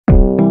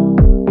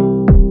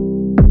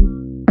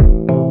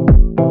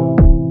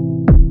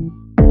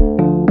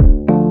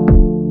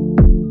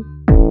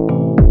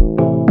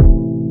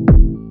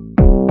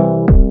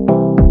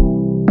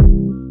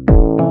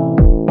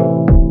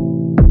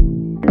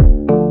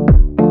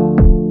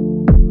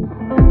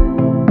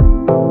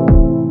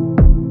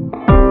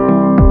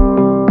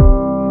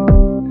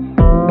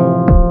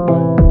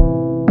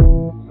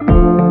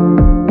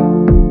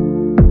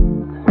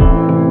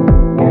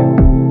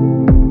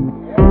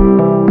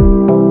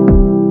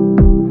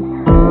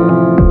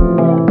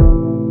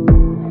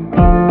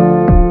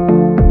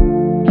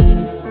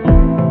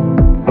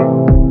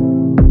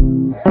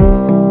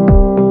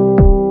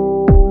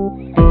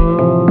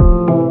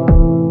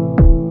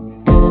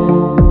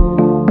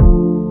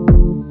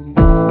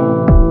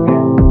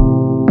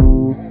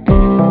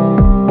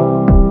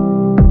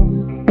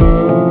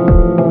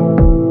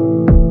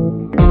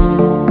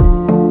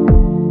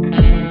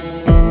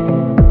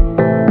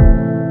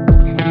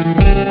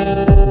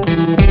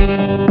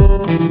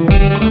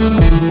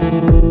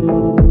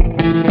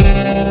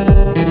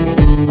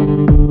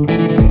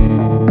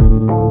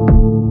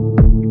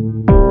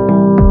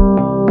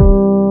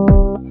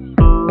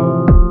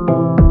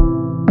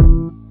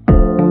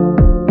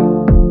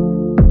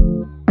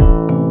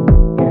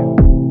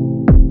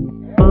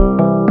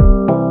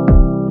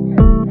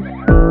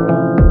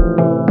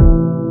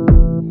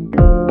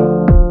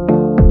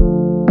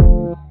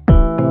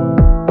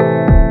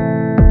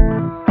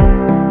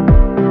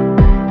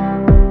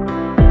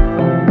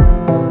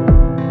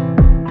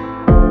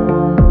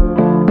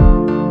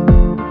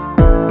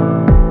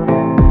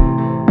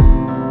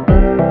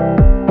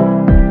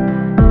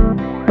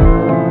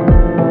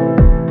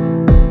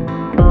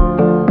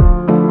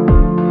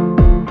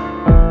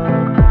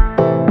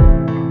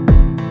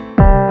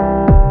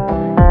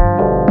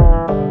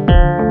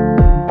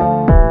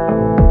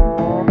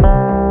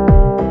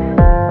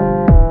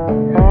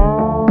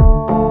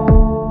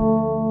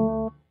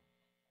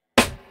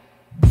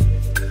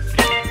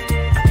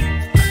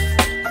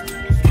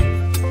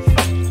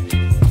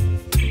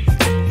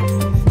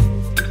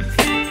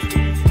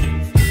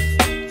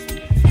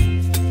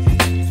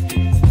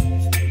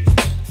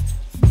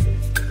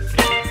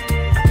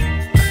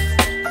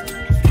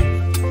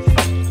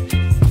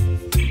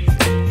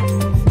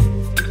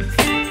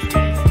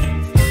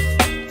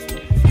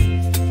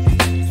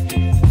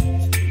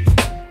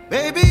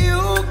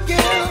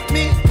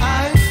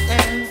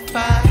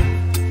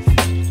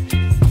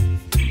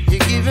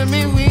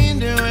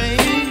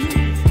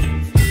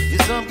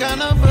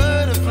kind of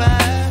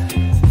butterfly.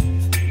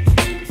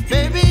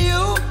 Baby,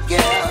 you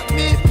give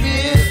me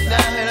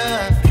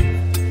midnight.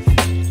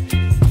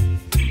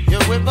 You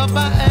whip up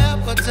my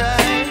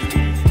appetite.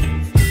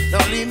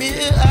 Don't leave me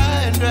here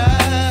high and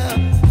dry.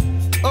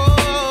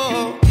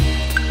 Oh,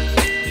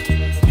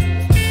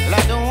 well,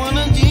 I don't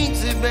wanna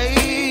jinx it,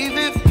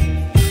 baby,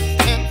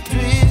 and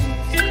twist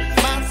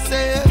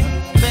myself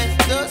at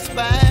the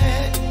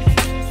spine.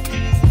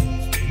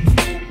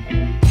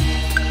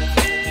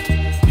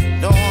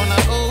 Don't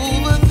wanna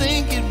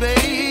overthink it,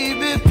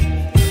 baby.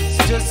 It's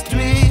just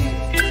twist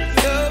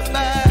your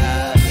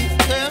body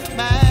and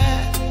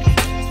mine.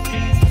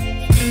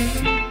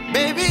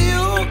 Baby,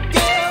 you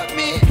give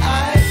me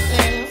ice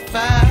and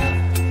fire.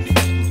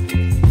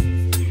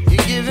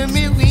 You're giving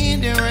me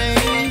wind and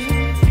rain.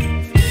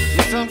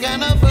 You're some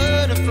kind of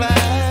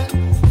butterfly.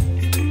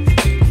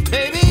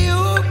 Baby, you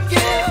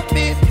give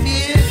me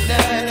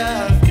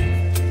midnight.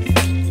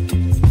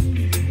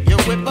 You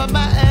whip up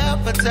my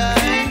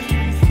appetite.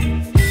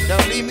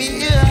 Don't leave me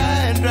here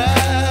high and dry.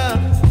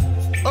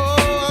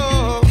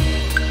 Oh,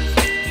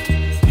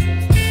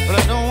 but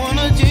I don't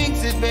wanna jinx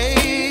it,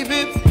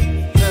 baby.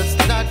 Let's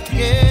not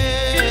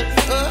get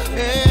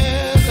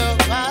ahead of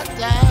my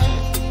time.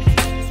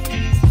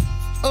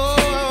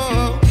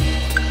 Oh,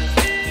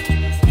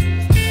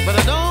 but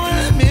I don't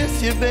wanna miss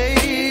you,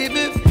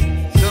 baby.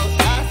 So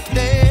I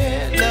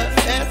stand up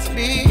and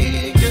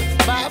speak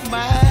my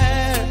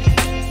mind.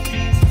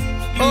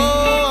 Oh.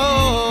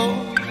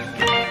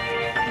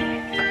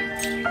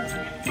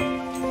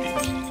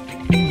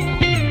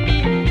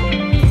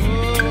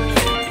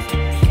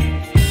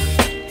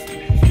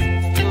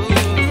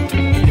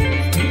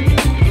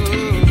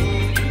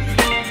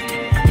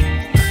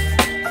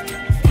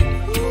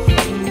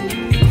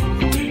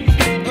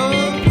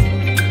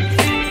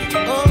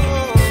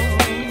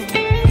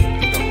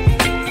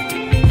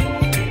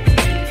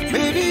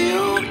 Baby,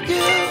 you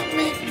give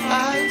me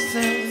ice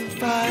and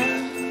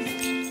fire.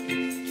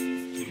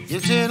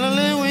 You're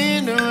chilling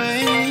wind and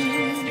rain.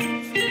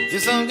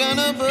 You're some kind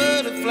of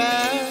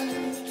butterfly.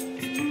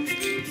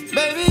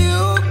 Baby,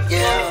 you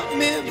give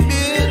me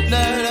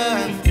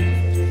midnight.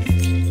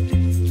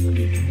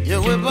 You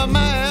whip up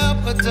my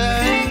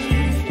appetite.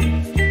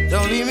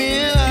 Don't leave me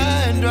here